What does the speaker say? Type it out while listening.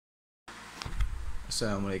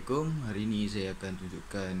Assalamualaikum. Hari ini saya akan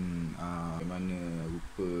tunjukkan bagaimana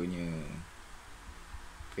rupanya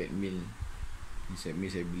treadmill ni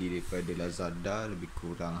saya beli daripada Lazada. Lebih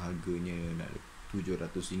kurang harganya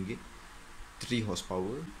RM700. 3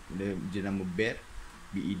 horsepower. Dia nama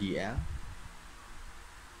BEDL.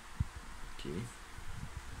 Okay.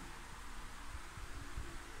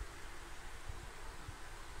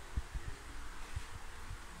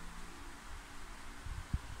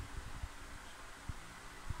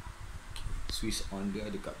 Switch on dia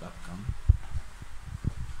ada kat belakang.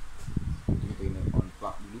 Kita kena on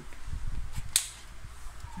plug dulu.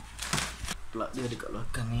 Plug dia ada kat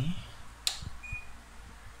belakang ni.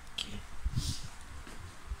 Okay.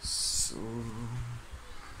 So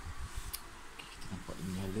kita nampak dia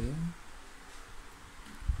menyala.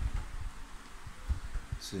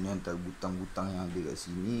 So ni antara butang-butang yang ada kat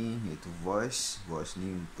sini, iaitu voice. Voice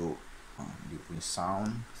ni untuk dia punya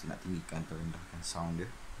sound. Kita nak tinggikan atau rendahkan sound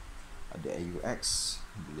dia. Ada AUX,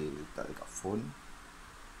 boleh letak dekat phone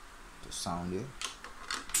untuk sound dia.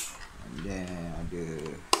 And then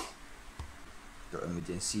ada untuk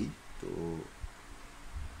emergency, untuk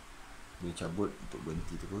boleh cabut untuk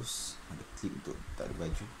berhenti terus. Ada clip untuk tak ada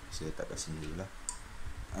baju, saya letak kat sini dulu lah.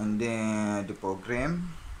 And then ada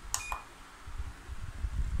program.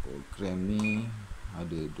 Program ni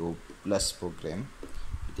ada 12 program.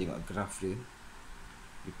 Kita tengok graf dia.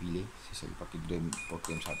 Dia pilih, saya selalu pakai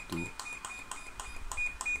program 1.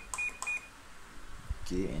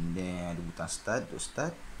 Okay, and then ada butang start untuk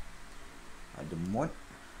start. Ada mode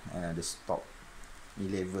and ada stop. Ni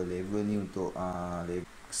level ni untuk level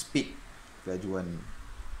speed, kelajuan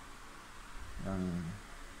yang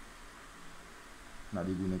nak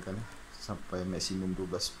digunakan sampai maksimum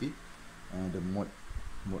 12 speed. And ada mode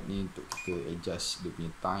ni untuk kita adjust dia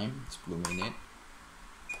punya time 10 minit.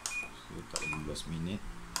 Letak 15 minit.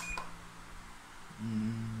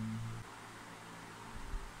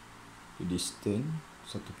 Distance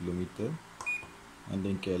 1 km. And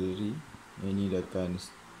then calorie. Yang ni dia akan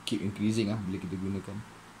keep increasing bila kita gunakan.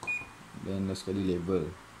 Dan last sekali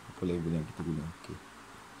level, apa level yang kita guna. Okay.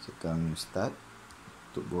 Sekarang start.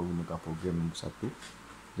 Untuk gunakan program nombor 1,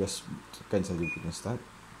 just tekan saja kita start.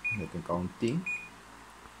 Dia akan counting.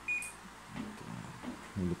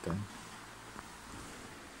 Mulakan.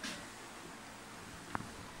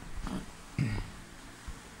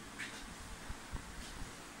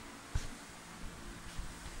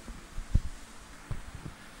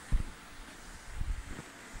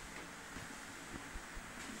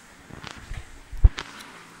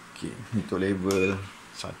 Okay, untuk level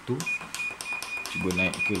 1, cuba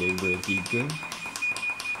naik ke level 3.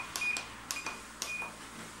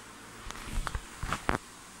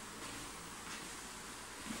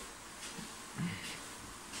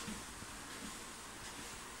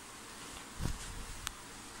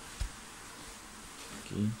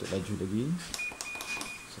 Okay, untuk laju lagi,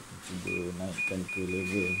 saya cuba naikkan ke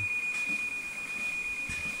level 7.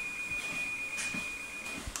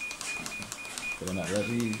 Kalau nak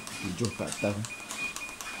lari 7 ke atas.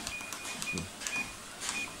 Okay.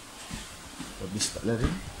 Habis tak lari,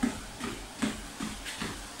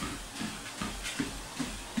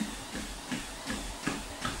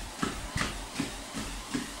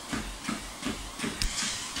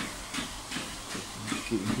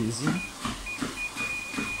 keep increasing.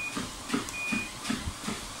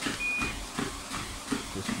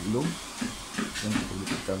 Terus belum, dan kita boleh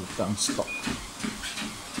tekan butang stop.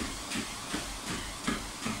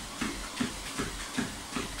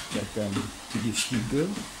 Dia akan tulis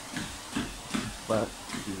 3, 4,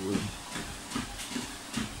 2,